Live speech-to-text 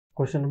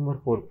Question number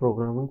 4,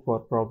 Programming for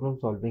Problem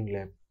Solving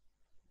Lab.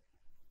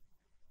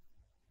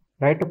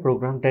 Write a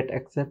program that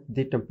accepts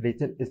the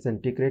temperature is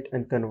centigrade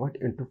and convert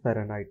into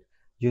Fahrenheit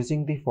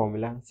using the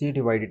formula C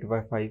divided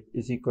by 5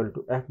 is equal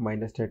to F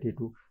minus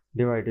 32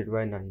 divided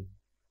by 9.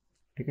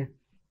 ठीक है,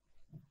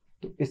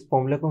 तो इस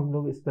formula को हम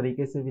लोग इस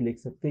तरीके से भी लिख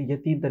सकते हैं। ये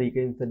तीन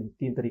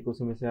तरीकों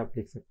से में से आप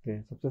लिख सकते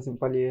हैं। सबसे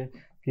सिंपल ये है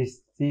कि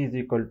C is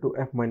equal to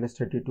F minus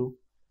 32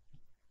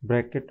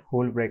 bracket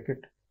whole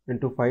bracket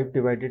into 5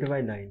 divided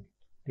by 9।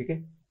 ठीक है,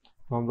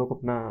 तो हम लोग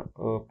अपना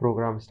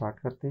प्रोग्राम स्टार्ट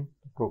करते हैं।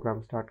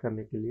 प्रोग्राम स्टार्ट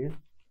करने के लिए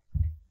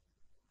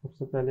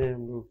सबसे पहले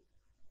हम लोग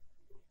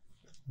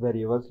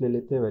वेरिएबल्स ले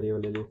लेते हैं।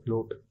 वेरिएबल ले लिए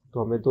फ्लोट,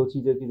 तो हमें दो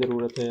चीज़ों की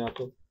ज़रूरत है यहाँ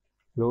पे।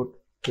 फ्लोट,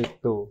 एक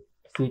तो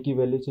सी की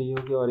वैल्यू चाहिए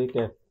होगी और एक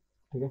एफ।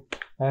 ठीक है,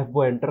 एफ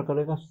वो एंटर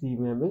करेगा, सी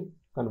में हमें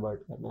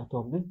कन्वर्ट करना है,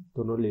 तो हमने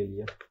दोनों ले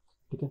लिया।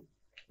 ठीक है,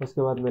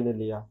 उसके बाद मैंने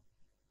लिया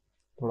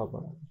थोड़ा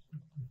बड़ा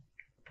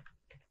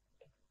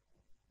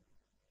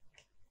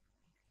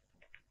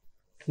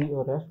सी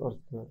और एफ, और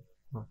उसके बाद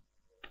हाँ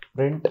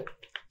प्रिंट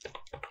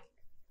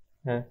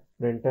है।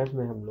 प्रिंट एफ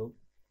में हम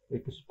लोग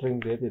एक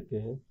स्ट्रिंग दे देते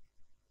हैं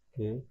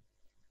कि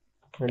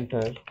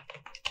एंटर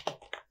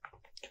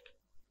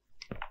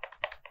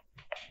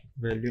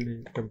वैल्यू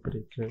नहीं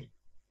temperature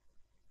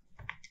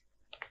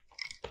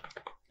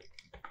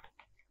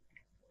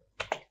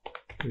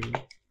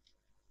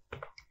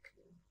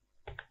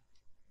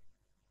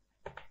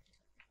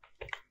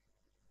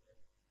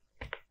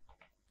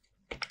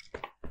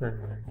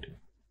Fahrenheit,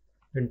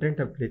 enter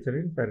temperature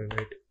in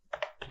Fahrenheit.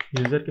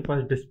 User के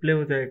पास डिस्प्ले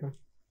हो जाएगा।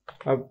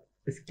 अब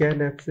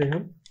स्कैन ऐप से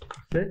हम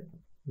उससे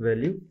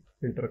वैल्यू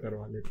इंटर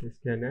करवा लेते हैं।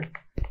 स्कैन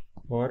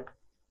ऐप और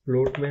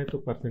फ्लोट में है तो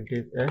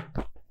परसेंटेज एफ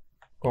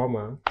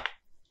कॉमा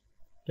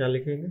क्या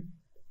लिखेंगे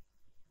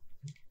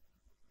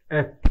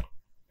एफ।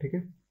 ठीक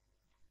है,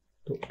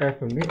 तो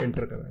एफ हमने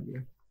एंटर करा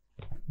लिया।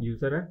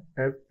 यूज़र है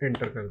एफ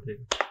एंटर कर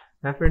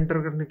देगा। एफ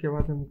एंटर करने के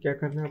बाद हम क्या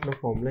करना है, अपना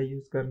फॉर्मूला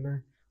यूज़ करना है।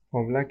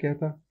 फॉर्मूला क्या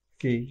था,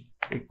 सी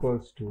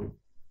इक्वल्स टू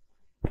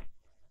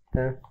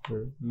एफ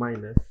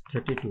माइनस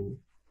 32,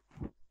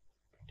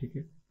 ठीक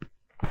है,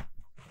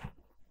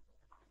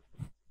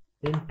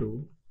 इंटू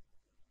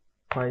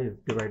 5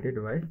 डिवाइडेड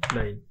बाई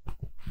 9।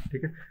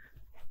 ठीक है,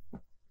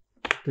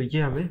 तो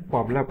ये हमें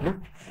फॉर्मूला अपना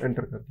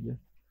एंटर कर दिया।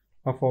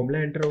 अब फॉर्मूला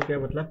एंटर हो गया,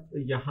 मतलब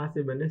यहाँ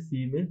से मैंने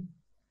सी में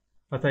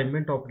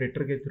असाइनमेंट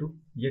ऑपरेटर के थ्रू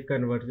ये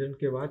कन्वर्जन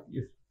के बाद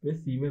इसमें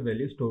सी में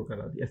वैल्यू स्टोर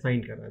करा दी,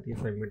 असाइन करा दी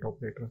असाइनमेंट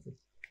ऑपरेटर से।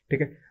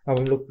 ठीक है, अब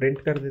हम लोग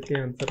प्रिंट कर देते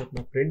हैं आंसर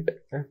अपना, प्रिंट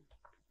है।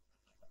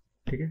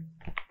 ठीक है,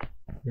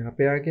 यहाँ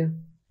पे आ गया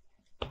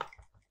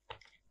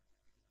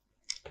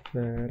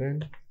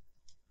Fahrenheit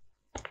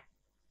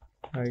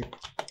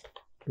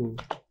to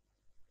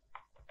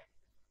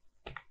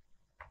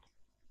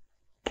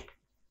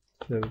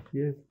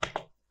Celsius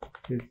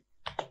is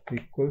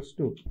equals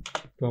to,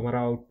 तो हमारा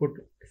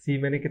आउटपुट सी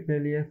मैंने कितने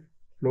लिया,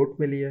 फ्लोट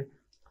में लिया,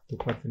 तो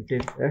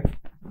परसेंटेज एफ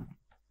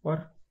और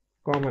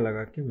कॉमा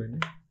लगा के मैंने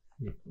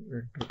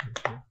एंटर कर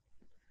दिया।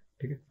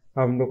 ठीक है,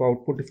 अब हम लोग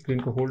आउटपुट स्क्रीन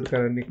को होल्ड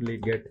कराने के लिए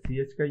गेट सी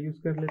एच का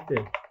यूज़ कर लेते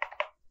हैं।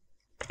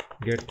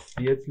 गेट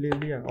सी एच ले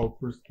लिया,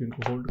 आउटपुट स्क्रीन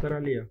को होल्ड करा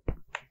लिया।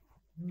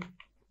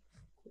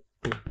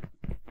 तो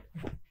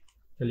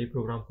चलिए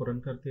प्रोग्राम को रन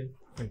करते हैं।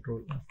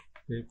 कंट्रोल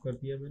सेव कर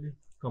दिया मैंने,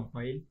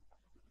 कंपाइल,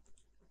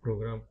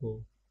 प्रोग्राम को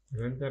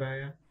रन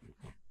कराया।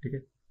 ठीक है,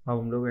 अब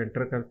हम लोग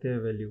एंटर करते हैं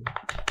वैल्यू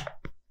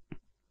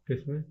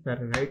किसमें,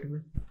 फ़ारेनहाइट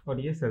में, और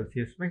ये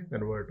सेल्सियस में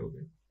कन्वर्ट हो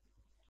गए।